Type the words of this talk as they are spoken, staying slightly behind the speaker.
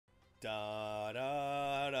Da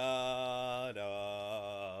da da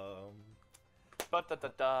da.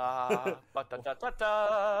 Ba-da-da-da,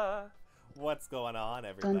 ba-da-da-da-da. What's going on, Dun,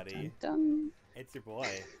 everybody? dun, dun. It's your boy,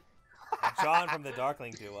 John from the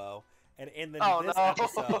Darkling Duo. And in this Oh, no.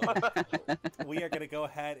 episode, we are going to go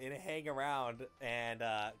ahead and hang around and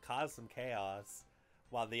cause some chaos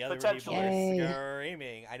while the other people are Yay.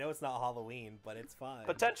 screaming. I know it's not Halloween, but it's fun.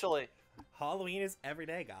 Potentially. Halloween is every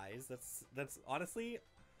day, guys. That's honestly...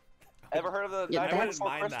 Ever heard of the Yeah, Nightmare wouldn't Before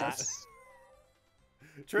mind that. Christmas?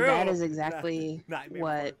 True. That is exactly Nightmare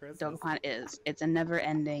what Before Christmas. Dokapon is. It's a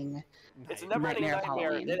never-ending. It's a Nightmare. never-ending Nightmare of nightmare.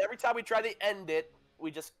 Halloween. And every time we try to end it,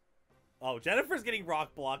 we just... Oh, Jennifer's getting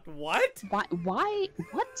rock blocked. What? Why? Why?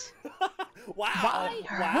 What? Wow. Why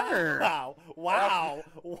her? Wow. Wow.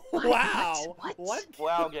 What? Wow. What?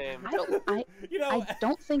 Wow game. You know, I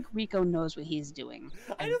don't think Rico knows what he's doing.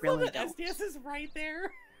 I I just really love that don't. SDS is right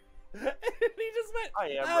there. And he just went, I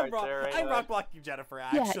am "I'm right there, I anyway." rock blocked you, Jennifer,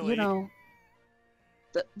 Yeah, actually. you know,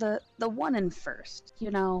 the one in first. You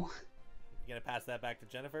know, You gonna pass that back to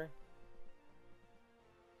Jennifer?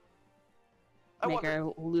 I make wonder,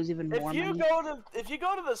 her lose even more if you money.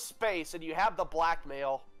 go to the space and you have the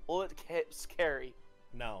blackmail, will it get scary?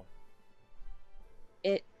 No.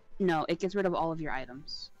 No, it gets rid of all of your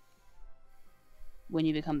items when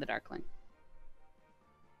you become the Darkling.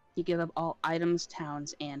 You give up all items,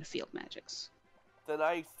 towns, and field magics. Then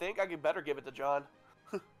I think I could better give it to John.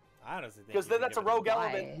 I honestly think Because you then can that's a give it rogue to-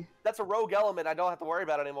 element. Why? That's a rogue element I don't have to worry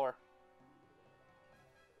about anymore.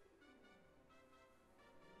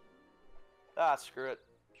 Ah, screw it.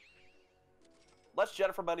 Less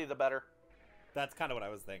Jennifer money, the better. That's kind of what I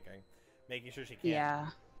was thinking. Making sure she can't Yeah.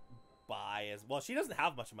 buy as well. She doesn't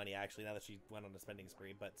have much money actually now that she went on a spending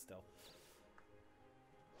spree, but still.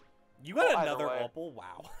 You got Well, either another way. opal?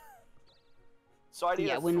 Wow. So I need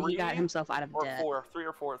Yeah, a when 3 he got himself out of or debt. 4. 3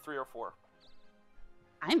 or 4. 3 or 4.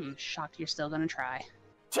 I'm shocked you're still gonna try.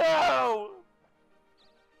 2! I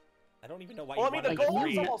don't even know why Well, I you mean, wanted the a goal is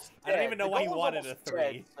 3. almost I don't dead. even know The why you goal is wanted a almost 3.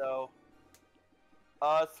 dead, so...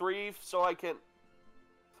 3, so I can...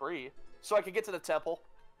 3? So I can get to the temple.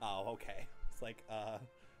 Oh, okay. It's like,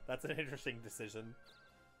 that's an interesting decision.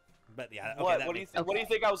 But yeah, okay, What? that What do you makes sense. What do you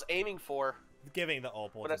think I was aiming for Giving the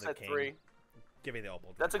opal when to I the said king. 3? Giving the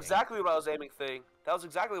opal to That's the king. exactly what I was aiming thing. That was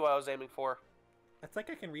exactly what I was aiming for. It's like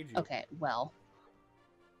I can read you. Okay, well,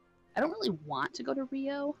 I don't really want to go to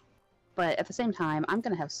Rio, but at the same time, I'm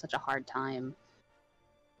gonna have such a hard time,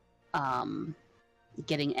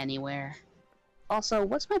 getting anywhere. Also,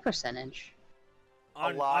 what's my percentage?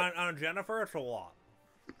 On, lot. on Jennifer, it's a lot.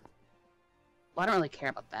 Well, I don't really care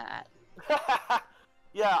about that.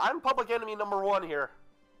 Yeah, I'm public enemy number 1 here.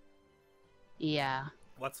 Yeah.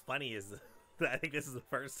 What's funny is that I think this is the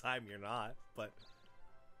first time you're not, but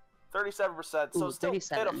 37%, so Ooh, still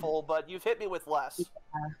 37. pitiful, but you've hit me with less.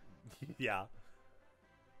 yeah.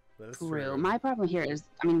 That is True. My problem here is,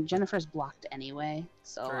 I mean, Jennifer's blocked anyway,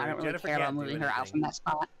 so True. I don't really Jennifer care about can't do moving her out anything. from that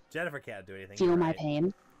spot. Jennifer can't do anything. Feel you're my right.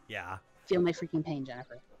 pain. Yeah. Feel my freaking pain,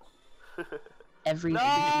 Jennifer. Every No!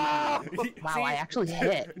 Wow, See, I actually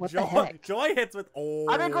hit. What Joy, the heck? Joy hits with oh.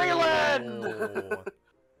 I'm in Greenland!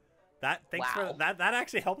 That thanks Wow. for that. That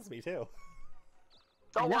actually helps me too.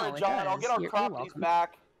 Don't know, worry, it John. I'll does. get our You're properties welcome.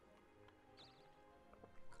 back.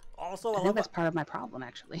 Also, I I think love. that's part of my problem,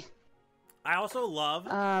 actually. I also love.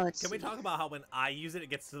 Let's Can we see. talk about how when I use it, it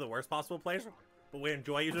gets to the worst possible place, but when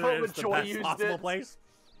Joy uses But it, when it's the Joy best used possible it- place?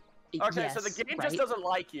 Okay, Yes, so the game right? just doesn't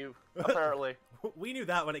like you, apparently. We knew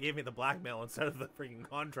that when it gave me the blackmail instead of the freaking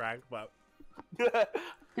contract, but But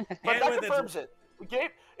And that with its- confirms it. The game.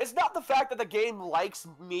 It's not the fact that the game likes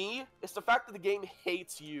me. It's the fact that the game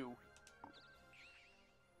hates you.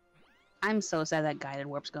 I'm so sad that guided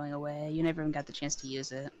warp's going away. You never even got the chance to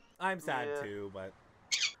use it. I'm sad Yeah. too. But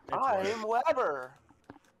it's worth it. I'm Weber.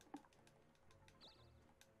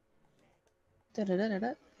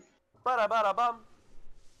 Da-da-da-da-da. Ba-da-ba-da-bum.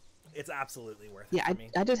 It's absolutely worth Yeah, it for me.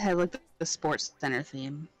 I just had like the Sports Center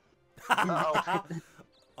theme. Uh-oh.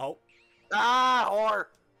 Oh, Ah, whore.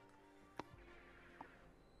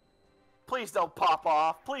 Please don't pop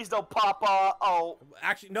off. Please don't pop off. Oh.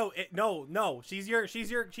 actually, no, no. She's your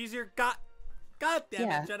God damn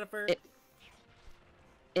Yeah, it, Jennifer.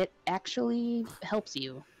 It actually helps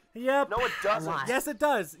you. Yep. No, it doesn't. lot. Yes, it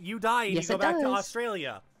does. You die and Yes, you it go back to does.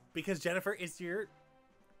 Australia because Jennifer is your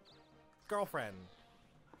girlfriend.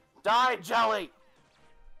 Die, Jelly.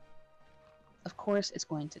 Of course, it's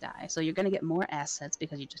going to die. So you're going to get more assets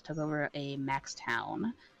because you just took over a max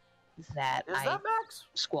town that Is I that Max?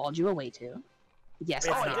 squalled you away to. Yes,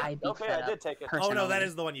 It's I, not. I beefed Okay, that I up did take it. Oh no, that personally.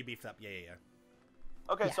 is the one you beefed up. Yeah.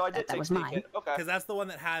 Okay, Yeah, so I did that take was Sneak mine. In. Okay. Because that's the one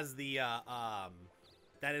that has the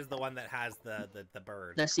That is the one that has the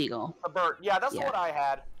bird. The seagull. The bird. Yeah, that's the one I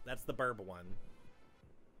had. That's the burb one.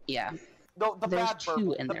 Yeah. The There's bad bird.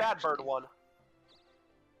 two in The there, bad bird actually. one.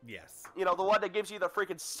 Yes. You know, the one that gives you the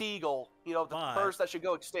freaking seagull. You know, the birds that should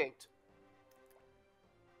go extinct.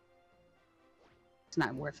 It's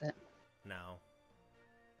not worth it. No.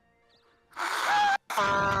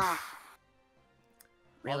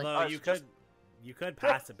 Really? Although you could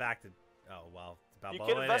pass it back to. Oh well, Balboa.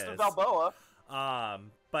 You can invest in Balboa.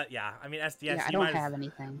 But yeah, I mean SDS. Yeah, I don't have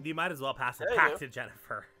anything. You might as well pass it Yeah, back to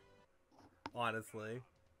Jennifer. Honestly.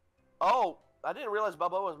 Oh, I didn't realize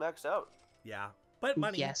Balboa was maxed out. Yeah, but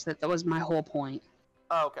money. Yes, that was my whole point.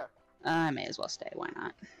 Oh, okay. I may as well stay. Why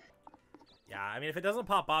not? Yeah, I mean, if it doesn't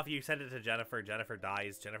pop off, you send it to Jennifer. Jennifer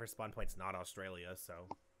dies. Jennifer's spawn point's not Australia, so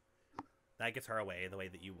that gets her away the way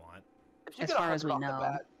that you want. As far as we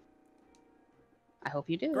know. I hope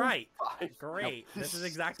you do. Great. Fine. Great. This is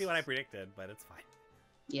exactly what I predicted, but it's fine.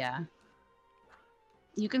 Yeah.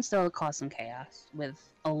 You can still cause some chaos with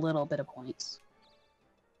a little bit of points.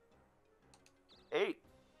 8.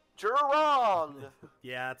 You're wrong.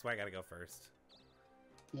 Yeah, that's why I gotta go first.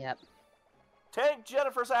 Yep. Tank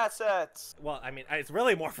Jennifer's assets. Well, I mean, it's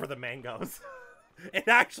really more for the mangoes. It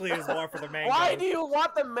actually is more for the mangoes. Why do you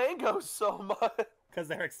want the mangoes so much? Because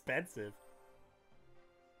they're expensive.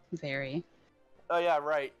 Very. Oh yeah,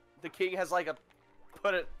 right. The king has like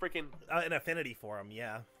freaking An affinity for them,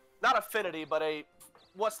 yeah. not affinity, but a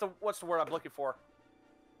what's the word I'm looking for?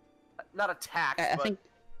 Not a tax. I but...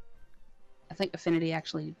 think affinity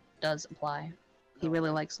actually does apply. He really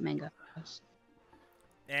likes mangoes.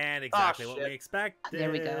 And exactly what we shit. expected.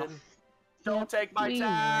 There we go. Don't take my we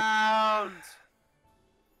towns.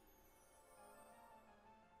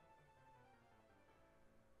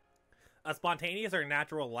 A spontaneous or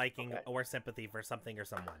natural liking or sympathy for something or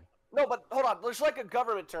someone. No, but hold on. There's like a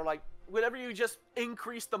government term, like whenever you just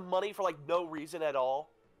increase the money for like no reason at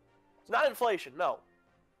all. It's not inflation, no.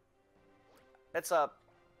 It's a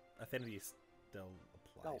Affinity still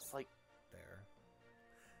applies. no, it's like There.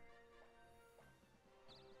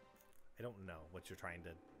 I don't know what you're trying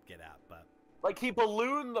to get at, but he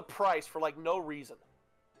ballooned the price for like no reason.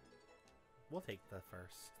 we'll take the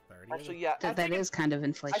first 30. Actually, yeah, That is kind of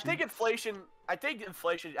inflation. I think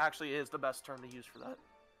inflation actually is the best term to use for that.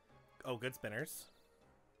 Oh, good spinners.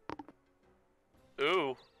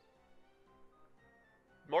 Ooh.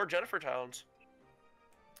 More Jennifer towns.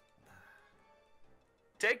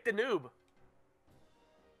 Take the noob.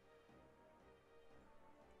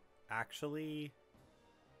 Actually,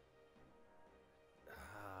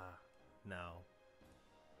 no.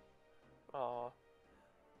 Aw.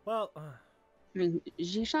 Well, I mean,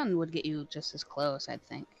 Jishan would get you just as close, I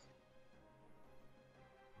think.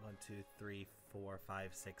 1, 2, 3, 4, 5,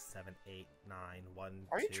 6, 7, 8, 9. 1,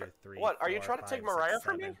 Are you 2, 3. what? Are you 4, trying to 5, take 6, Mariah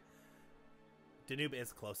from 7. me? Danube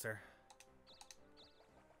is closer.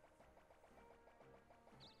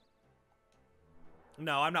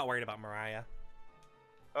 No, I'm not worried about Mariah.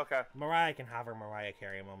 Okay. Mariah can have her Mariah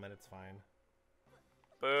Carey moment. It's fine.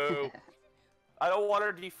 Boo. I don't want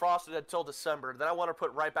her defrosted until December. Then I want her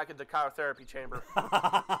put right back into cryotherapy chamber.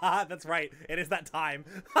 That's right. It is that time.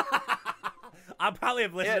 I'll probably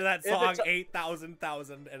have listened to that song 8,000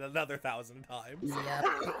 and another 1,000 times. Yep.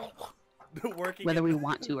 Working Whether we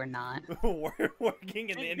want to or not. working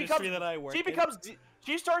in the industry that I work in.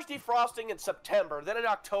 She starts defrosting in September. Then in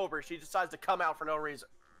October, she decides to come out for no reason.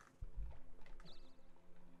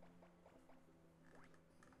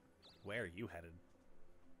 Where are you headed?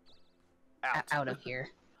 Out Of here.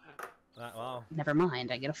 Well. Never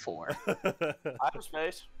mind, I get a 4.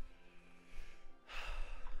 Hyperspace.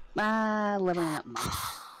 Leveling up more.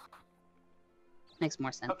 Makes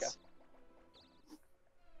more sense. Okay.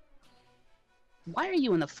 Why are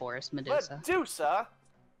you in the forest, Medusa? Medusa?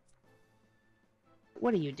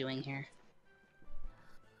 What are you doing here?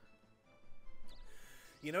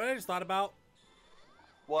 You know what I just thought about?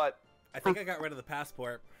 What? I think I got rid of the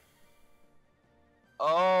passport.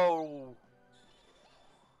 Oh.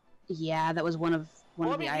 Yeah, that was one of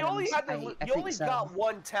the items. You only got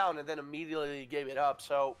one town and then immediately gave it up,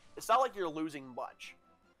 so it's not like you're losing much.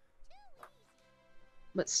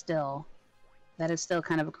 But still, that is still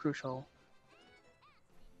kind of a crucial.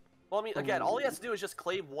 Well, I mean, again, all he has to do is just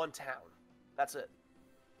claim one town. That's it.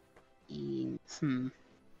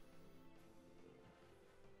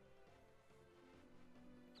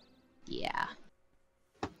 Yeah.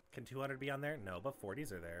 Can 200 be on there? No, but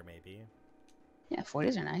 40s are there, maybe. Yeah,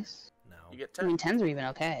 40s are nice. No. You get I 10. mean, 10s are even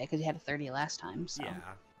okay, because you had a 30 last time, so. Yeah.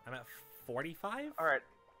 I'm at 45? Alright.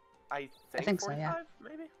 I think 45, so, yeah.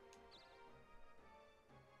 maybe?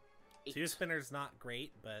 2 spinner's not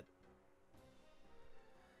great, but...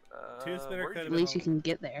 Two spinner where'd could At have least been you can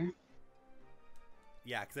get there.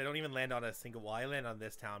 Yeah, because I don't even land on a single. Well, I land on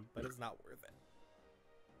this town, but it's not worth it.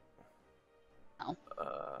 No.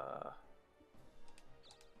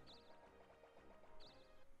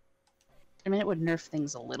 I mean, it would nerf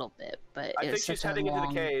things a little bit, but I think it's she's such a heading into the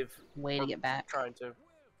long cave. way to Or get back. Trying to.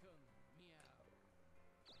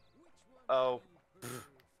 Oh.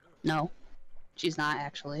 No, she's not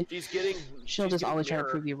actually. She's getting. She'll she's just getting always try to nearer.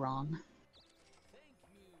 prove you wrong.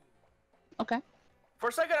 Okay. For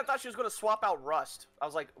a second, I thought she was going to swap out Rust. I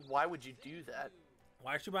was like, why would you do that?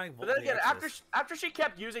 Why is she buying? But then again, after she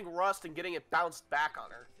kept using Rust and getting it bounced back on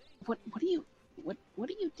her. What are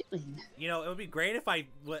you doing? You know, it would be great if I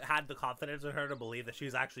had the confidence in her to believe that she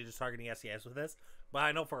was actually just targeting SDS with this, but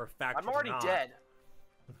I know for a fact I'm she's already not. dead.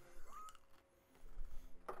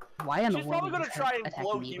 Why in the She's world? probably going to try and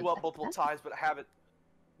blow you up multiple times, but have it.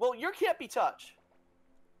 Well, you can't be touched.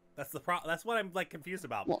 That's the That's what I'm like confused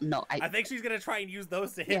about. Well, no, I think she's gonna try and use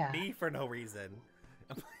those to hit Yeah. me for no reason.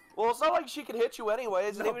 Well, it's not like she can hit you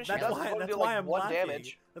anyways, and No, even if she that's does, why, it's going to that's do why like I'm 1 laughing.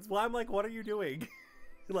 damage. That's why I'm like, what are you doing?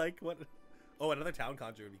 Like, what? Oh, another town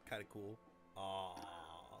conjure would be kind of cool. Aww.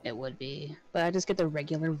 it would be, but I just get the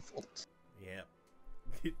regular volt. Yep.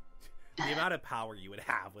 The amount of power you would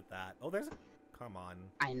have with that. Oh, there's a... Come on.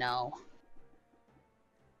 I know.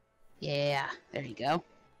 Yeah, there you go.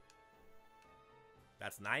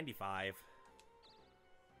 That's 95.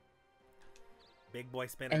 Big boy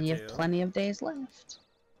spinner, And you too. have plenty of days left.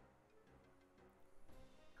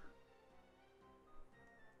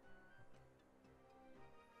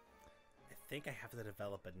 I think I have to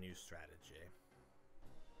develop a new strategy.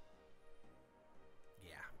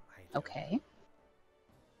 Yeah, I do. Okay.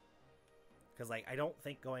 Because, like, I don't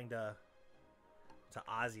think going to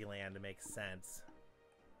Ozzyland makes sense.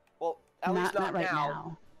 Well, at least not right now.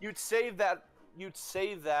 now. You'd save that. You'd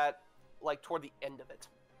save that like toward the end of it.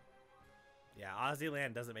 Yeah,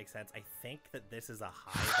 Ozzyland doesn't make sense. I think that this is a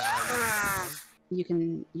high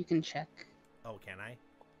value. You can check. Oh, can I?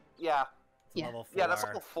 Yeah. It's Yeah. level 4. Yeah, that's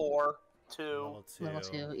level 4, 2, Level 2. Level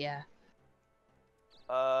 2, yeah.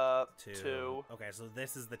 2. Okay, so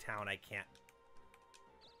this is the town I can't...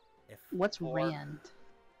 If What's 4. Rand?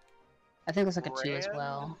 I think it's like a 2 as Rand?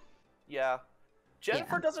 well. Yeah.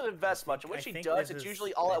 Jennifer Yeah. doesn't invest much, and when I she think does, this it's is-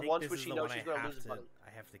 usually all I at think once this when is she the knows one she's I going to have lose money. I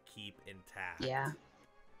have to keep intact. Yeah.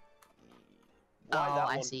 Why Oh, that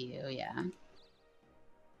I one? see you, yeah.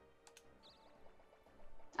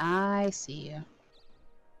 I see you.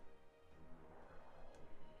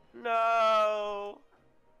 No.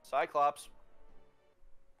 Cyclops.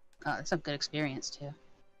 Oh, it's a good experience, too.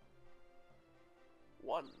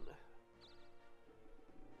 1.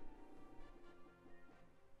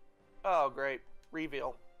 Oh, great.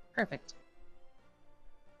 Reveal. Perfect.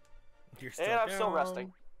 You're still And I'm still down.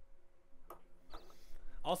 resting.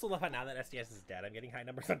 Also love how now that SDS is dead, I'm getting high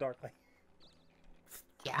numbers on Darkling.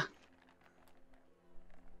 Yeah.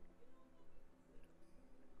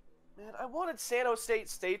 Man, I wanted San Jose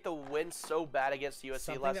State to win so bad against USC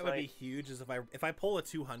Something last that would be night. huge is if I pull a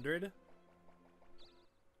 200,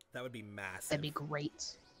 that would be massive. That'd be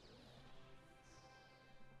great.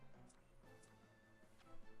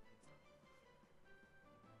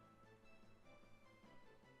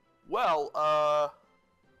 Well,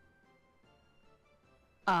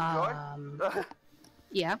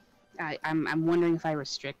 Yeah. I'm wondering if I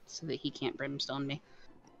restrict so that he can't brimstone me.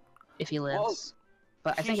 If he lives.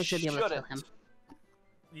 Well, but I he think I should be able to kill shouldn't. him.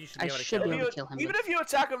 You should be I able to should kill be him. able to kill him. even if you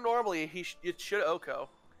attack him normally, it should Oko.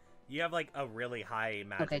 You have like a really high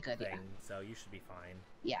magic Okay, good, thing, yeah. so you should be fine.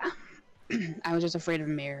 Yeah. I was just afraid of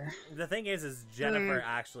Mirror. The thing is Jennifer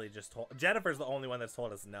actually just told... Jennifer's the only one that's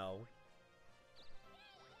told us no.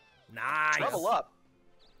 Nice! Level up.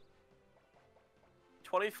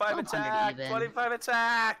 25 100 attack. even. 25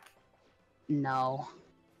 attack. No.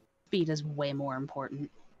 Speed is way more important.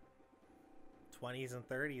 20s and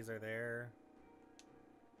 30s are there.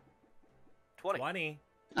 20. 20.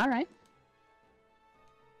 Alright.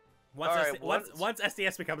 Once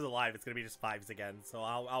SDS becomes alive, it's gonna be just 5s again, so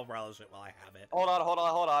I'll relish it while I have it. Hold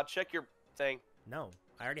on. Check your thing. No,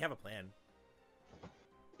 I already have a plan.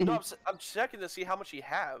 No, I'm checking to see how much you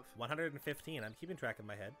have. 115. I'm keeping track in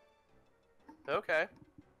my head. Okay.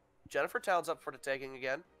 Jennifer Town's up for the taking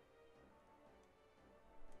again.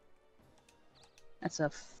 That's a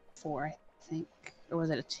 4, I think. Or was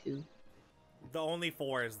it a 2? The only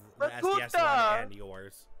 4 is the Rakuta! SDS one and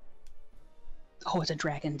yours. Oh, it's a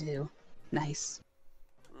dragon too. Nice.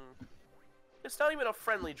 It's not even a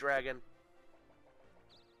friendly dragon.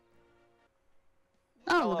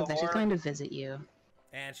 Oh, Hello, look at that. She's Horn. coming to visit you.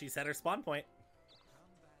 And she set her spawn point.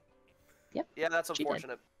 Yeah, that's She did.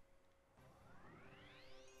 unfortunate.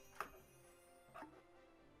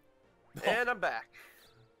 And I'm back.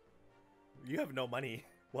 You have no money.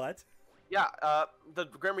 What? Yeah, the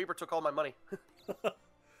Grim Reaper took all my money.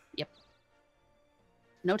 Yep.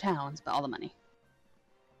 No towns, but all the money.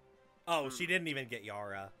 Oh, she didn't even get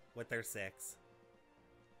Yara with their 6.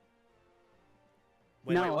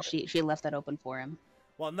 Wait, no, what? she left that open for him.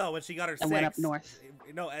 Well, no, when she got her 6. And went up north.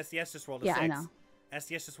 No, SDS just rolled a Yeah, 6. I know.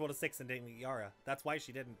 SDS just rolled a 6 and didn't get Yara. That's why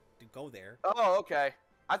she didn't go there. Oh, okay.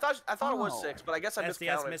 I thought it was Oh. 6, but I guess I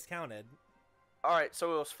SDS miscounted. miscounted. All right,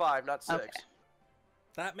 so it was 5, not 6. Okay.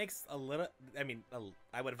 That makes a little. I mean,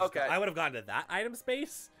 I would have. Okay. I would have gone to that item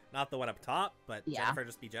space, not the one up top. But Yeah. Jennifer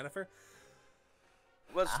just be Jennifer.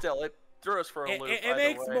 But still, it threw us for a loop. It either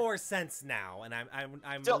makes way. more sense now, and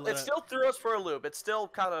I'm. Still, it still threw us for a loop. It's still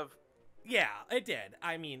kind of. Yeah, it did.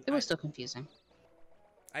 I mean, It was still confusing.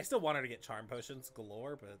 I still wanted to get charm potions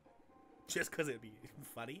galore, but just because it'd be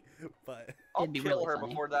funny. But I'll It'd be kill really her funny.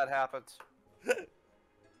 before that happens.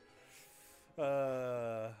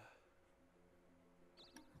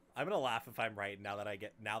 I'm gonna laugh if I'm right now that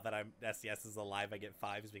I'm SDS is alive. I get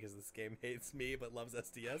 5s because this game hates me but loves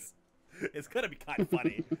SDS. It's gonna be kind of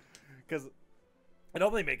funny because it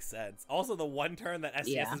only makes sense. Also, the one turn that SDS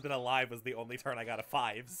Yeah. has been alive was the only turn I got a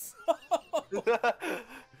 5.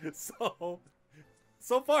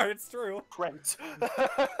 So far it's true. Trent.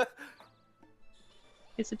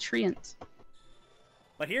 It's a treant.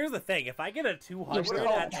 But here's the thing: if I get a 200 still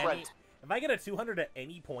at Trent. any, if I get a 200 at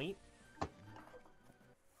any point,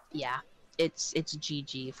 Yeah, it's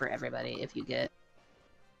GG for everybody if you get.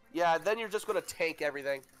 Yeah, then you're just gonna tank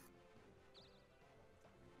everything.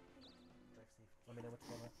 let me know what's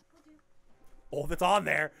going on. Oh, that's on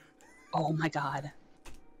there. Oh my god.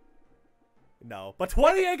 No, but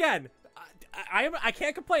 20 again. I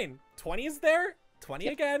can't complain. 20 is there. 20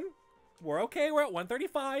 again. We're okay. We're at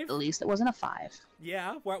 135. At least it wasn't a 5.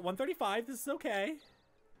 Yeah, we're at 135. This is okay.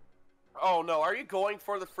 Oh no, are you going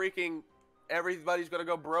for the freaking? Everybody's gonna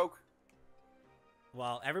go broke.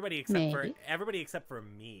 Well, everybody Maybe. except for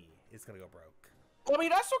me is gonna go broke. Well, I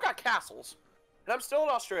mean, I still got castles, and I'm still in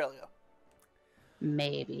Australia.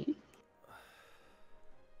 Maybe.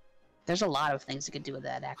 There's a lot of things you could do with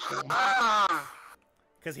that, actually.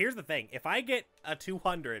 Because here's the thing: if I get a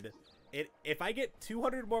 200, if I get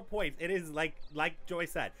 200 more points, it is like Joy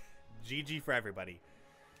said, GG for everybody.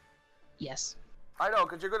 Yes. I know,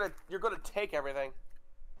 because you're gonna take everything.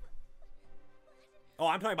 Oh,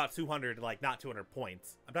 I'm talking about 200, like not 200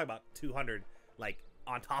 points. I'm talking about 200, like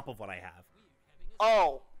on top of what I have.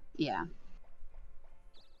 Oh, Yeah.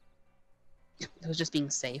 It was just being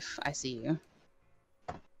safe. I see you.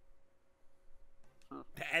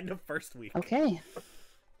 The end of first week. Okay.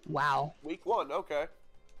 Wow. week 1. Okay.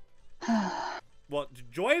 Well,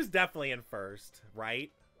 Joy is definitely in first,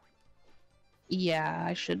 right? Yeah,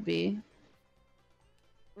 I should be.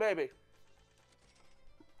 Maybe.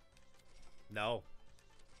 No.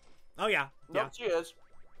 Oh yeah, No, yeah, she is.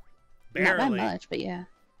 Not by barely. much, but yeah.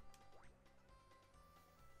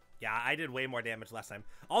 Yeah, I did way more damage last time.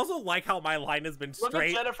 Also, like how my line has been Look at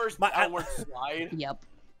straight. Jennifer's My- I- downward slide. Yep.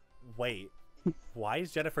 Wait, why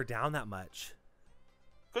is Jennifer down that much?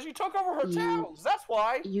 Because you took over her You- towns. That's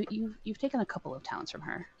why. You've taken a couple of towns from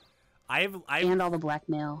her, I've and all the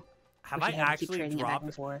blackmail. have which I you had to keep actually trading it back dropped?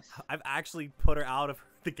 and forth. I've actually put her out of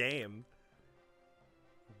the game.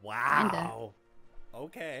 Wow.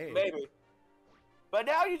 Okay. Maybe. But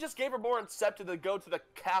now you just gave her more incentive to go to the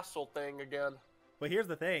castle thing again. But here's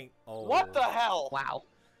the thing. Oh. What the hell? Wow.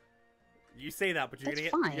 You say that, but you're That's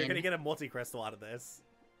gonna get you're fine. gonna get a multi crystal out of this.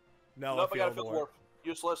 No, Nope, I got a field field war. warp.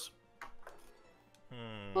 Useless. I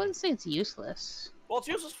Hmm. wouldn't say it's useless. Well, it's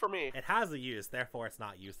useless for me. It has a use, therefore it's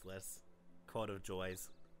not useless. Quote of Joy's.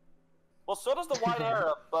 Well, so does the wide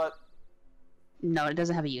era, but No, it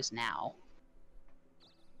doesn't have a use now.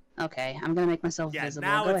 Okay, I'm gonna make myself Yeah, visible.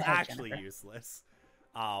 now Go it's ahead, actually Jennifer. useless.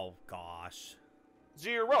 Oh gosh.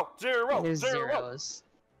 zero. There's zeros.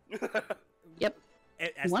 Yep.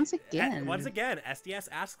 Once again. Once again, SDS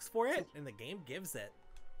asks for it, and the game gives it.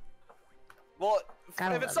 Well,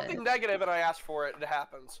 Gotta if it's love something it. negative and I ask for it, it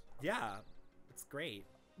happens. Yeah, it's great.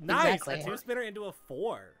 Nice, Exactly. a 2-spinner into a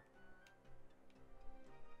 4.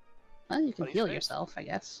 Well, you can Funny heal face. yourself, I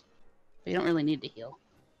guess. But you don't really need to heal.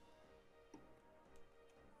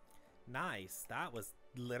 Nice. That was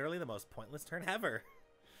literally the most pointless turn ever.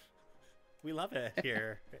 We love it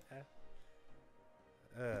here.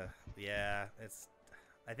 Yeah, it's.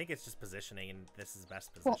 I think it's just positioning, and this is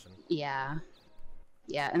best Well, position. yeah.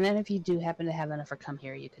 Yeah, and then if you do happen to have Jennifer come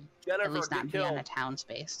here, you could Jennifer, at least get not be on killed. a town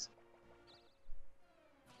space.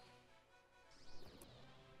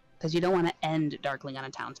 Because you don't want to end Darkling on a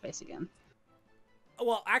town space again.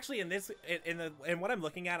 Well, actually, in what I'm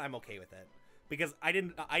looking at, I'm okay with it because I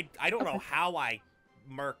don't know how I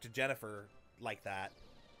murked Jennifer like that.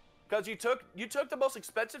 Because you took the most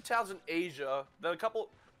expensive towns in Asia, then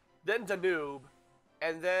Danube,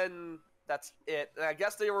 and then that's it. And I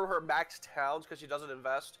guess they were her max towns because she doesn't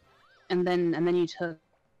invest. And then you took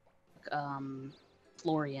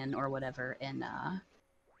Florian or whatever in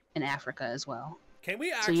Africa as well. Can we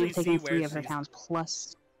So actually you've taken see 3 where of her she's... towns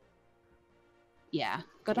plus. Yeah,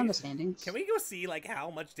 go down the standings. Can we go see like how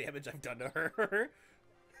much damage I've done to her?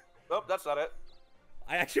 Nope, that's not it.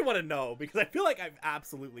 I actually want to know because I feel like I've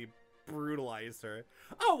absolutely brutalized her.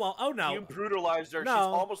 Oh well. Oh no. You brutalized her. No. She's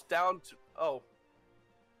almost down to. Oh.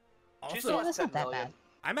 She's Also, Yeah, that's not that million. bad.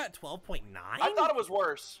 I'm at 12.9. I thought it was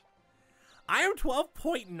worse. I am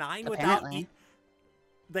 12.9 without Apparently.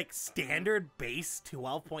 like standard base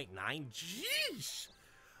 12.9. Jeez.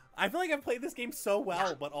 I feel like I've played this game so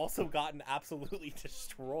well, but also gotten absolutely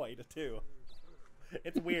destroyed too.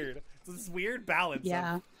 It's weird. It's this weird balance.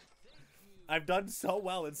 Yeah. I've done so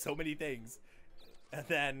well in so many things, and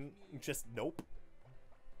then just nope.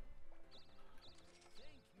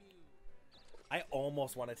 I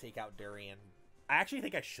almost want to take out Durian. I actually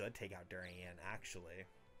think I should take out Durian, actually.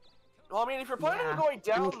 Well, I mean, if you're planning Yeah. on going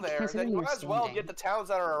down I mean, there, then considering you you're might as well standing. get the towns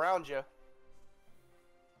that are around you.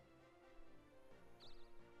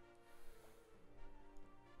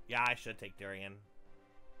 Yeah, I should take Durian.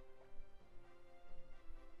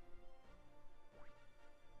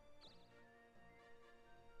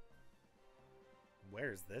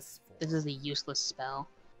 Where's this for? This is a useless spell.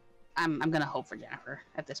 I'm gonna hope for Jennifer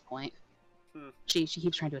at this point. She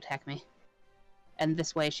keeps trying to attack me, and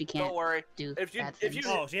this way she can't Don't worry. do If you- bad if things. you-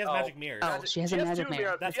 Oh, she has Oh. magic mirrors. Oh, she has a magic two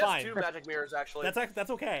mirror. That's she has fine. 2 magic mirrors, actually. That's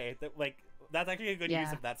okay. That's actually a good use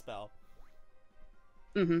Yeah. of that spell.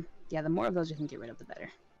 Yeah, the more of those you can get rid of, the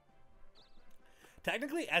better.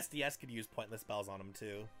 Technically, SDS could use pointless spells on him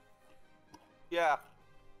too. Yeah.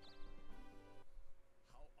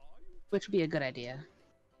 Which would be a good idea.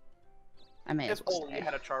 I may as If well only you stay.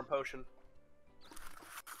 had a charm potion.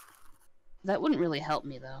 That wouldn't really help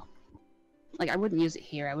me though. Like I wouldn't use it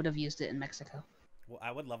here. I would have used it in Mexico. Well,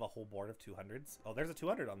 I would love a whole board of 200s. Oh, there's a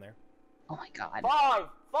 200 on there. Oh my god.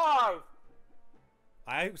 5!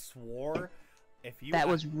 I swore if you... That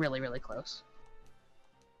was really close.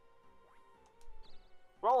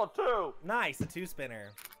 Roll a 2! Nice, a 2-spinner.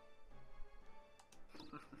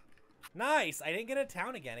 Nice! I didn't get a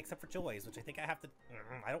town again, except for Joy's, which I think I have to...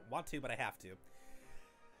 I don't want to, but I have to.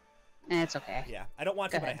 And it's okay. Yeah, I don't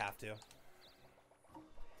want Go to, but I ahead. have to.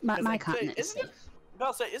 My Because, like, continent is isn't it- safe.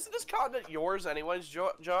 No, say, isn't this continent yours anyways,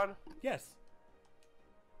 John? Yes.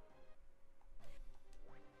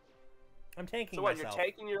 I'm tanking So what, myself.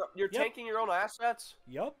 you're taking your own assets?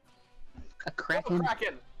 Yup. A Oh, kraken.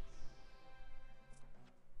 Kraken!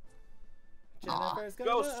 Jennifer's Go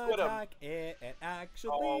gonna squid 'em. attack it and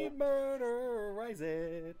actually Oh. murderize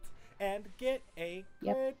it and get a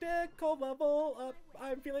Yep. critical level up.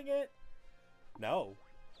 I'm feeling it. No.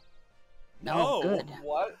 No, No. good.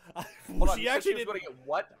 What? Well, Hold on, she you said actually was did going to get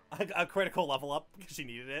what? a critical level up because she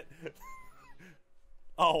needed it.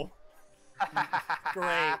 Oh,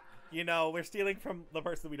 great. You know, we're stealing from the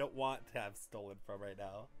person we don't want to have stolen from right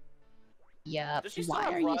now. Yep. Does she still Why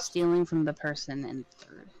have are you rust? stealing from the person in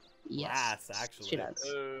third? Yes. Yes, actually. She does.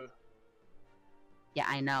 Uh, Yeah,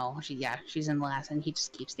 I know. She's in last, and he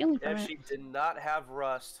just keeps stealing from if it. she did not have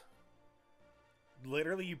rust.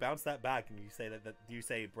 Literally, you bounce that back and you say that you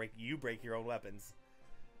say break your own weapons.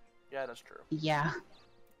 Yeah, that's true. Yeah.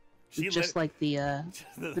 She Just like the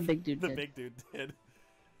big dude The did. big dude did.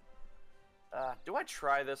 Do I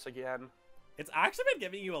try this again? It's actually been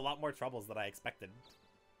giving you a lot more troubles than I expected.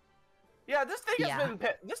 Yeah, this thing Yeah.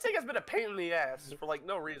 has been a pain in the ass for like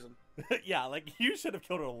no reason. Yeah, like you should have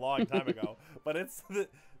killed it a long time ago. But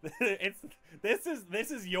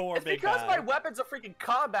this is your It's big because bad. my weapon's a freaking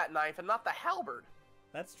combat knife and not the halberd.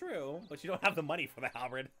 That's true, but you don't have the money for the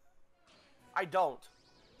halberd. I don't.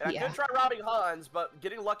 And Yeah. I could try robbing Hans, but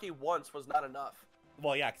getting lucky once was not enough.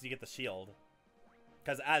 Well, yeah, because you get the shield.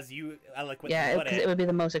 Because as you eloquently Yeah, put because it, it would be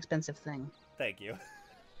the most expensive thing. thank you.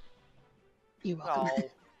 You're welcome. Oh.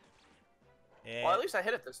 Eh, Well, at least I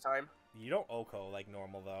hit it this time. you don't Oko like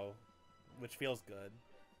normal though, which feels good.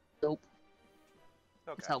 Nope.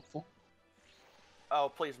 Okay. It's helpful.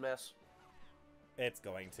 Oh, please miss. It's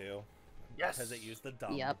going to. Yes. Because it used the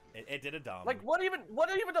dumb. Yep. It did a dumb. Like, what even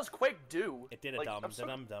does Quake do? It did a Like, dumb, I'm so-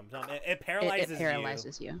 dumb. It It paralyzes,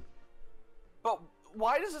 paralyzes you. But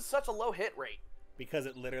why is it such a low hit rate? because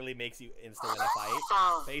it literally makes you insta win a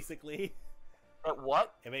fight. Basically,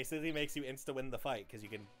 What? it basically makes you insta win the fight because you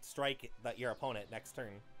can strike your opponent next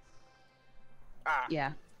turn. Ah.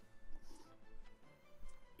 Yeah.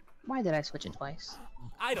 Why did I switch it twice?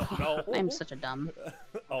 I don't know. I'm such a dumb.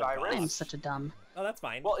 Oh, Virus? I'm gosh. such a dumb. Oh, that's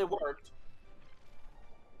fine. Well, it worked.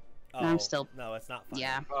 Oh, No, I'm still. No, it's not fine.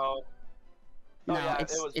 Yeah. Oh. No, yeah,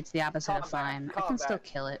 it's it was it's the opposite of combat, fine. I can still combat.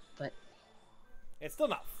 kill it, but It's still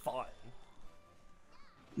not fun.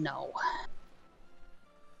 no.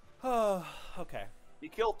 Oh, okay. You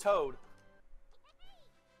killed Toad.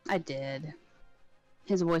 I did.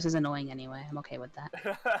 His voice is annoying anyway. I'm okay with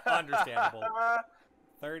that. Understandable.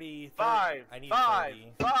 30. Five. I need Five.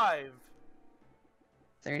 30. 5.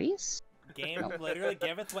 30s? Game literally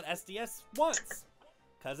giveth what SDS wants.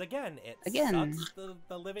 Because again, it Again. sucks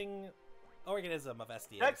the living organism of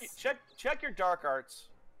SDS. Check your dark arts.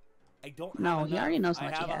 I don't No, have he enough. already knows how I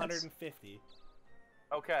much he have has. 150.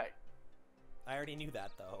 Okay. I already knew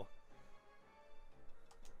that, though.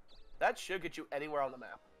 That should get you anywhere on the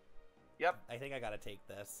map. Yep. I think I gotta take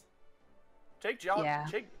this. Take John. Yeah.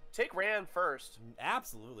 Take Rand first.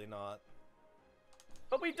 Absolutely not.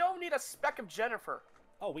 But we don't need a speck of Jennifer.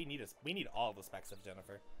 Oh, we need all the specs of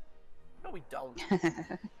Jennifer. No, we don't.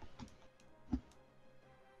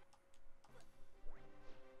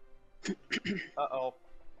 Uh-oh.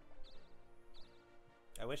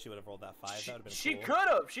 I wish she would have rolled that 5. That would have been She cool. could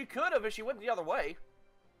have. She could have if she went the other way.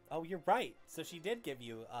 Oh, you're right. So she did give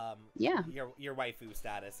you Yeah. your waifu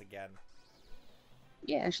status again.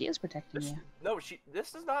 Yeah, she is protecting you. No,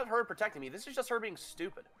 this is not her protecting me. This is just her being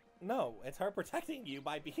stupid. No, it's her protecting you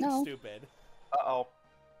by being No. stupid. Uh-oh.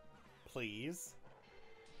 Please.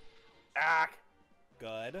 Ack.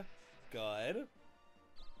 Good. Good.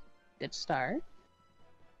 Good start.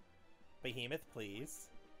 Behemoth, please.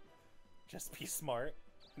 Just be smart,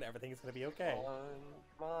 and everything's gonna be okay.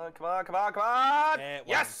 Come on, come on, come on, come on! It wasn't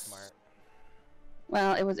Yes! smart.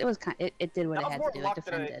 Well, it was kind. It did what That it was had more to do. It luck than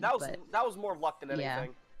defended, anything. but That was more luck than Yeah.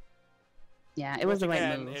 anything. yeah, it was the Once right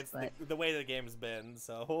again, move. it's But the way the game's been,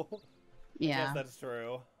 so I yeah, guess that's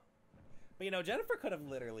true. But you know, Jennifer could have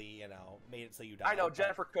literally, made it so you died. I know but-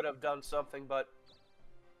 Jennifer could have done something, but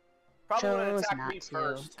probably would have Chose attacked not me to.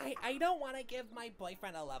 first. I don't want to give my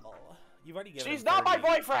boyfriend a level. You've already given She's him not my 30.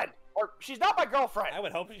 boyfriend, or she's not my girlfriend. I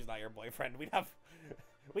would hope she's not your boyfriend. We'd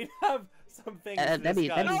have some things to that'd be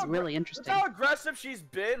discuss. really That's interesting. how aggressive she's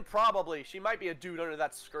been. Probably she might be a dude under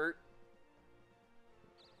that skirt.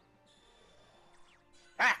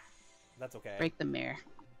 Ah! That's okay. Break the mirror.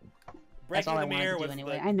 Breaking That's all I the wanted mirror to do was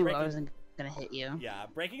anyway. the I knew breaking, I wasn't gonna hit you. Yeah,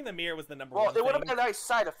 breaking the mirror was the number Well, one it would have thing. been a nice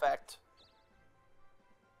side effect.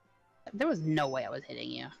 There was no way I was hitting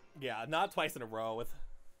you. Yeah, not twice in a row with.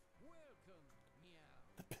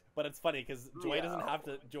 But it's funny because Joy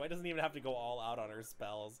doesn't even have to go all out on her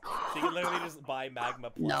spells. She can literally just buy magma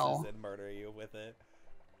pluses No. and murder you with it.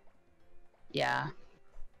 Yeah.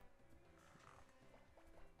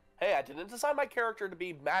 Hey, I didn't design my character to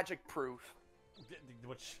be magic proof.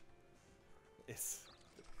 Which is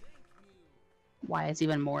Why it's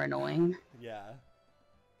even more annoying. yeah.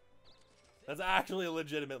 That's actually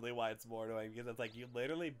legitimately why it's more annoying, because it's like you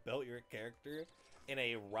literally built your character in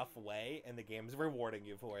a rough way and the game's rewarding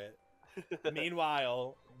you for it.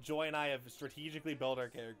 Meanwhile, Joy and I have strategically built our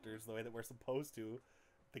characters the way that we're supposed to.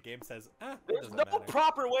 The game says, it There's doesn't no matter.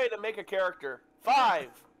 proper way to make a character. 5.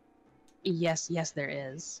 Yes, there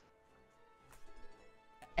is.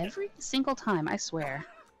 Every single time, I swear.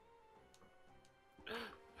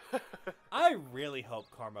 I really hope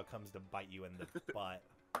karma comes to bite you in the butt.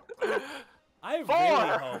 I 4.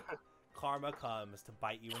 really hope karma comes to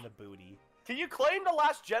bite you in the booty. Can you claim the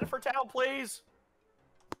last Jennifer town, please?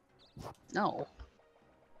 No.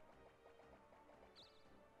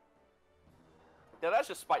 Yeah, that's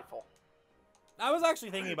just spiteful. I was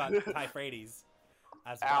actually thinking about Typhrates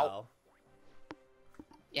as Ow. well.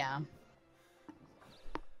 Yeah.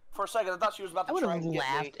 For a second, I thought she was about I to would try have and get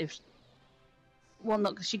laughed me. if. Well,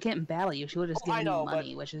 no, because she can't battle you. She would have just Oh, I given know, you but-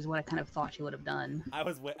 money, which is what I kind of thought she would have done. I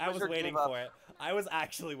was Wizard waiting gave up. for it. I was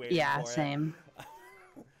actually waiting Yeah, for same. it.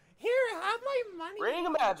 Here, have my money. Ring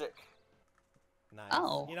of magic. Nice.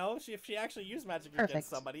 Oh. You know, if she actually used magic Perfect. against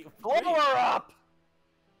somebody, Blow great. her up.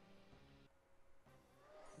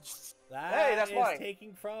 That Hey, that's is mine.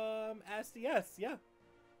 taking from SDS. Yeah,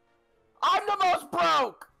 I'm the most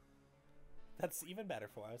broke. that's even better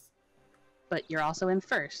for us. But you're also in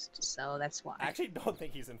first, so that's why. I actually don't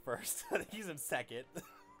think he's in first. I think he's in second.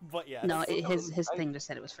 But yeah. no, that's- his thing just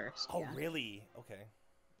said it was first. Oh, Yeah. really? Okay.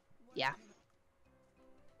 Yeah.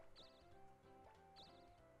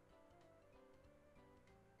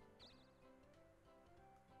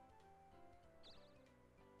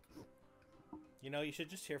 You know, you should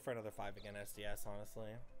just cheer for another 5 again, SDS, honestly.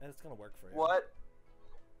 And it's gonna work for you. What?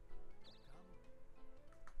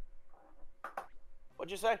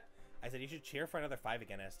 What'd you say? I said you should cheer for another 5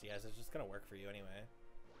 again, SDS. It's just gonna work for you anyway.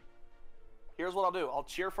 Here's what I'll do. I'll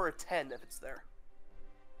cheer for a 10 if it's there.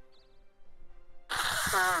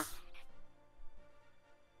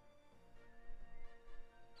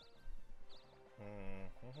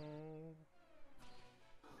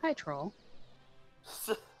 Hi, troll.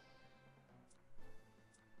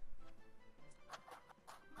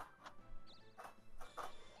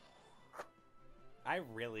 I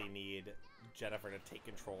really need Jennifer to take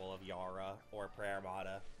control of Yara or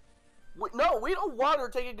Prairmata. No, we don't want her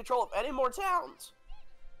taking control of any more towns.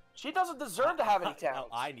 She doesn't deserve to have any towns. No,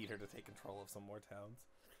 I need her to take control of some more towns.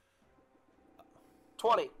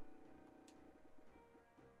 20.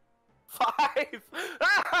 5.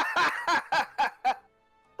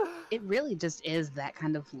 It really just is that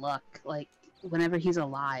kind of luck. Like, whenever he's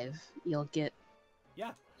alive, you'll get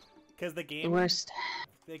Yeah, because the the game, worst.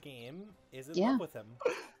 the game is in Yeah. love with him.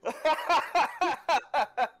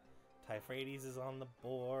 Typhrates is on the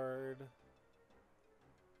board.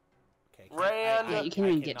 Okay, Rand. Yeah, you can't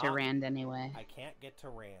even I get to cannot- Rand anyway. I can't get to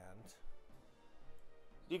Rand.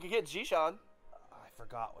 You could get Jishan. I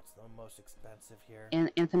forgot what's the most expensive here. And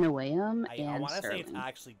Anthenoeum I and want to say it's Sterling.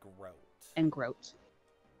 actually Groat. And Groat.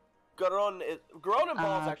 Grown and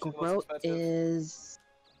Ball is actually the most Groat expensive. is...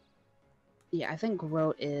 Yeah, I think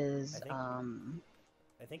Groat is I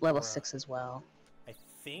think level Groat- 6 as well. I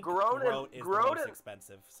think Groat Groat and- is Groat the most and-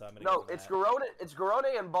 expensive, so I'm gonna No, go with it's that. It's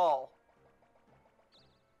Garone and Ball.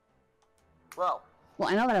 Well, Well,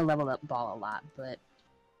 I know that I leveled up Ball a lot, but...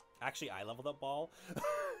 Actually, I leveled up Ball.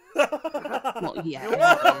 Well, yeah, You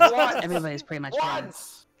leveled up once. everybody's pretty much been.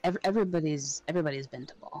 once. Everybody's been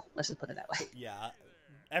to Ball. Let's just put it that way. Yeah.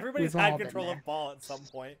 Everybody's We've had all been control there. of Ball at some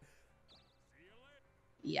point.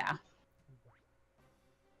 Yeah.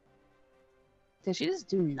 Did she just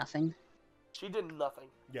do nothing? She did nothing.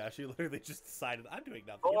 Yeah, she literally just decided, I'm doing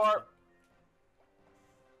nothing. Or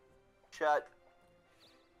shut.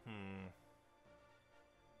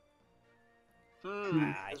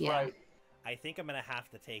 That's Yeah. right. I think I'm gonna have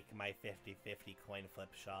to take my 50-50 coin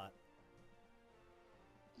flip shot.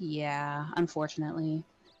 Yeah, unfortunately.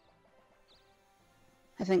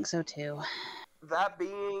 I think so too. That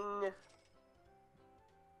being,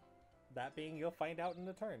 That being, you'll find out in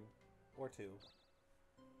a turn. Or 2.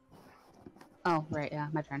 Oh, right, yeah,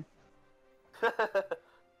 my turn.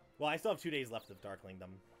 Well, I still have 2 days left of Dark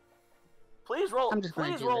Kingdom. please roll. I'm just gonna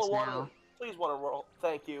Please do roll this a one. now. Please want to roll.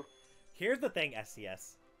 Thank you. Here's the thing,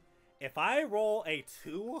 SCS. If I roll a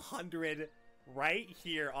 200 right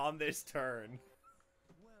here on this turn,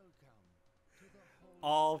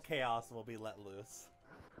 all chaos will be let loose.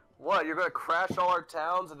 What? You're gonna crash all our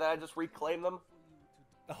towns and then I just reclaim them?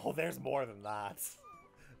 Oh, there's more than that.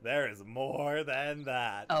 There is more than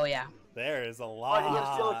that. Oh yeah. There is a Are lot. you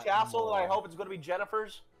gonna steal a castle more. and I hope it's gonna be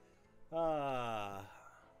Jennifer's?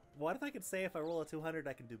 What if I could say if I roll a 200,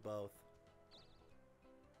 I can do both?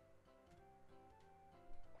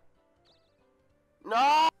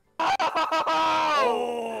 No!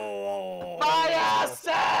 Oh! My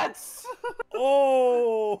assets!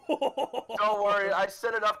 Oh! Don't worry, I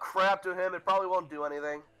sent enough crap to him. It probably won't do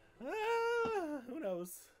anything. Who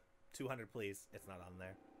knows? 200, please. It's not on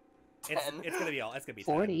there. 10. It's gonna be all. It's gonna be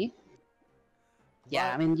 10. 40. Yeah,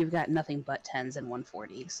 But I mean you've got nothing but 10s and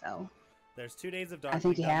 140, so there's 2 days of Dark I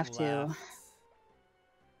think you Kingdom have to. left.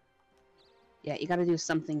 yeah, you got to do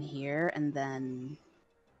something here and then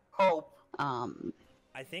Hope.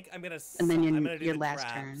 I think I'm gonna. And then I'm gonna do your the last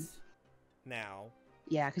traps turn. now,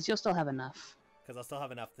 yeah, because you'll still have enough. because I'll still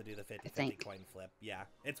have enough to do the 50-50 think. coin flip. Yeah,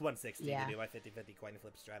 it's 160 Yeah. to do my 50-50 coin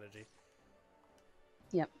flip strategy.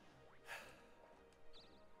 Yep.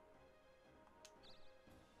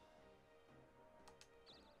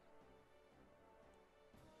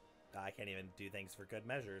 I can't even do things for good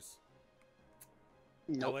measures.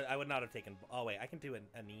 Nope. I would not have taken. Oh wait, I can do an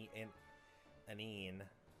Anine.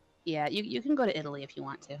 Yeah, you can go to Italy if you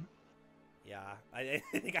want to. Yeah, I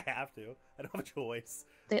think I have to. I don't have a choice.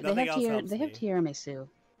 They Nothing have else helps they have me. tiramisu.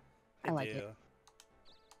 I like do. it.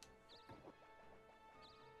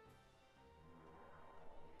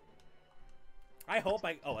 I hope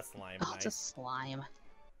I. Oh, a slime. Oh, Nice. it's a slime.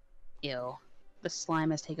 Ew. The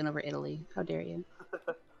slime has taken over Italy. How dare you?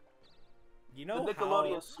 You know The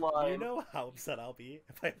Nickelodeon how, slime. You know how upset I'll be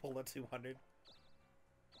if I pull a 200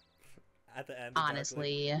 at the end. of Dark Link?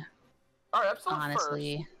 Honestly. Alright, I'm still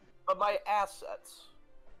Honestly. first. But my assets.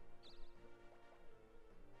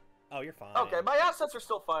 Oh, you're fine. Okay, my assets are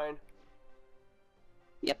still fine.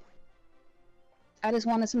 Yep. I just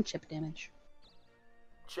wanted some chip damage.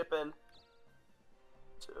 Chip in.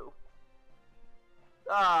 2.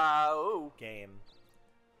 Ah, ooh. Game.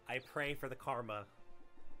 I pray for the karma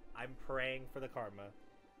I'm praying for the karma.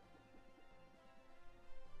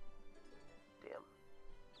 Damn.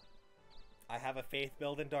 I have a faith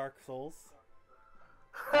build in Dark Souls.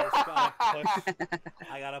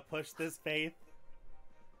 I gotta push this faith.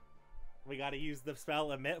 We gotta use the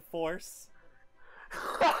spell Emit Force.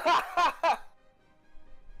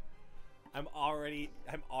 I'm already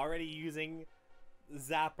using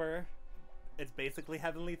Zapper. It's basically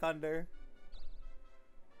Heavenly Thunder.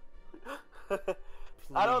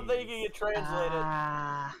 I don't think you can translate it.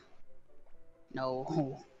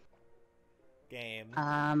 No. Game.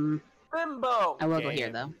 Bimbo! I will go here,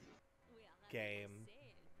 though. Game.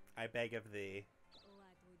 I beg of thee.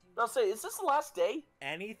 I'll say, is this the last day?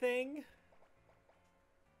 Anything?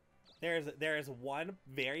 There is one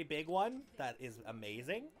very big one that is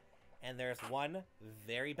amazing, and there's one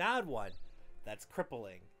very bad one that's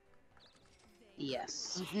crippling.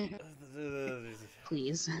 Yes.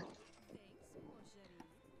 Please.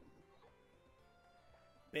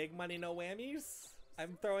 Big money, no whammies?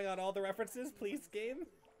 I'm throwing out all the references, please, game.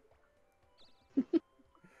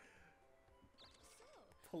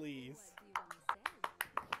 Please.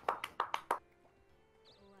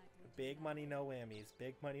 Big money, no whammies.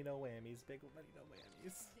 Big money, no whammies. Big money, no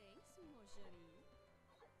whammies.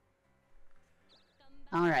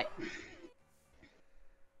 Alright.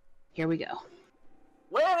 Here we go.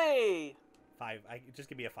 Way! 5. Just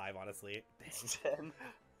give me a 5, honestly. 10.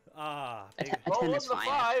 Ah, A big, 10 is fine,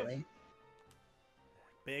 5. actually.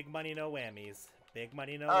 big money, no whammies. Big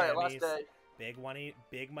money, no Alright, whammies. last day. Big money,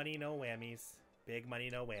 no whammies. Big money,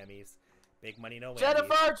 no whammies. Big money, no whammies.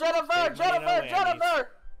 Jennifer! Jennifer! Big money, no Jennifer! whammies. Jennifer!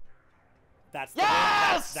 That's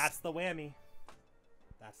Yes! That's the whammy.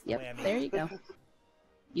 That's the Yep, whammy. there you go.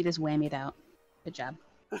 You just whammied out. Good job.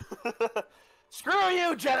 Screw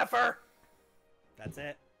you, Jennifer! That's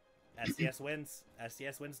it. SDS wins.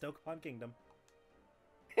 SDS wins Dokapon Kingdom.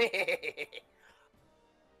 It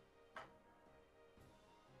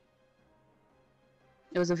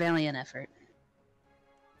was a valiant effort.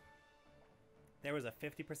 There was a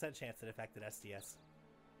 50% chance it affected SDS.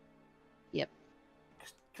 Yep.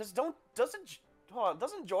 Because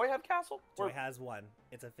doesn't Joy have castle? Joy has one.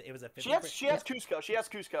 It was a 50%. She has Cusco. She has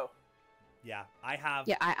Cusco. Yeah, I have.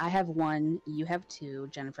 Yeah, I have 1. You have 2.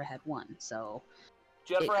 Jennifer had 1. So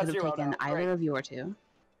Jennifer it has could have 0 taken now. either of your 2.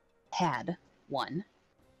 Had 1.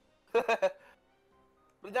 But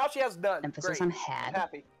now she has none. Emphasis Great. on I'm had.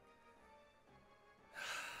 happy.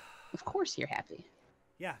 Of course you're happy.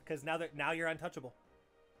 Yeah, because now you're untouchable.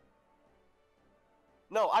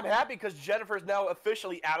 No, I'm happy because Jennifer's now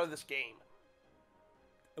officially out of this game.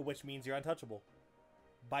 Which means you're untouchable.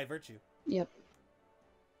 By virtue. Yep.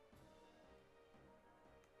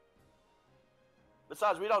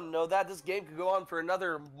 Besides, we don't know that. This game could go on for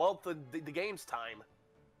another month of the game's time.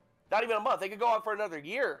 Not even a month. They could go on for another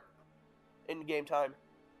year in game time.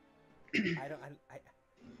 I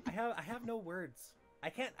have no words. I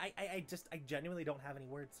can't. I genuinely don't have any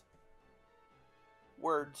words.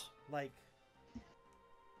 Words. Like,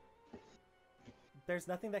 there's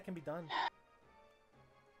nothing that can be done.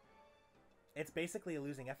 It's basically a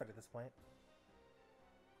losing effort at this point.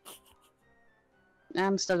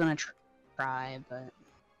 I'm still gonna try, but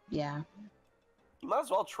yeah. You might as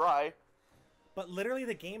well try. But literally,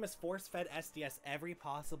 the game has force-fed SDS every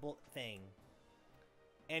possible thing.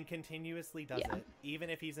 And continuously does it. Even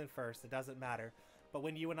if he's in first, it doesn't matter. But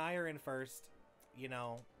when you and I are in first, you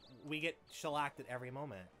know, we get shellacked at every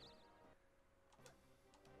moment.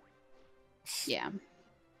 Yeah.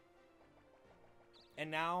 And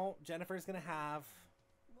now Jennifer's gonna have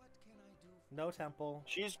no temple.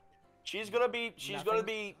 She's gonna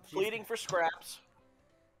be pleading for scraps.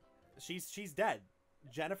 She's dead.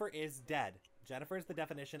 Jennifer is dead. Jennifer is the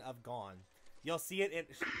definition of gone. You'll see it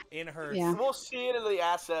in her. Yeah. We'll see it in the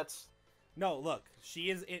assets. No, look,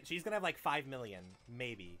 she's gonna have like 5 million,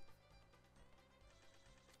 maybe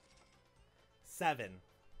 7.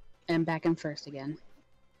 And back in first again.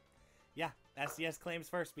 Yeah, SDS claims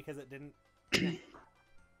first because it didn't.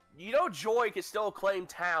 You know, Joy can still claim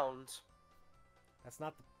towns. That's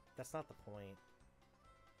not the point.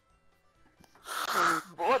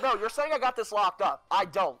 Well, no, you're saying I got this locked up. I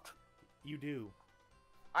don't. You do.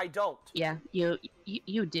 I don't. Yeah, you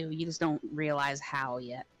do. You just don't realize how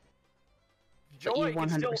yet. But you Joy can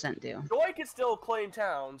 100% do. Joy can still claim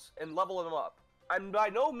towns and level them up. I'm by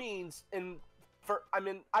no means I'm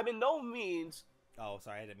in no means Oh,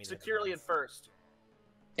 sorry, I didn't mean securely in first.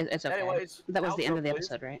 It's okay. Anyways, that was the end of the please.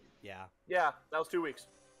 episode, right? Yeah. Yeah, that was 2 weeks.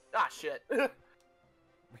 Ah, shit.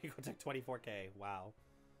 Rico took 24K. Wow.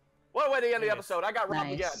 What a way to end the Anyways. episode. I got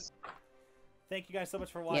robbed again. Nice. Thank you guys so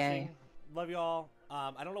much for watching. Yay. Love you all.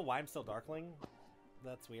 I don't know why I'm still Darkling.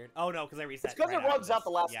 That's weird. Oh no, because I reset. It's because right it runs after out the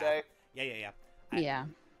this. last Yeah. day. Yeah. Yeah.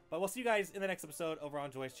 But we'll see you guys in the next episode over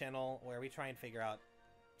on Joy's channel, where we try and figure out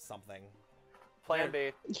something. Plan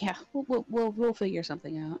B. Yeah. We'll figure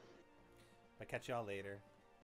something out. I'll catch y'all later.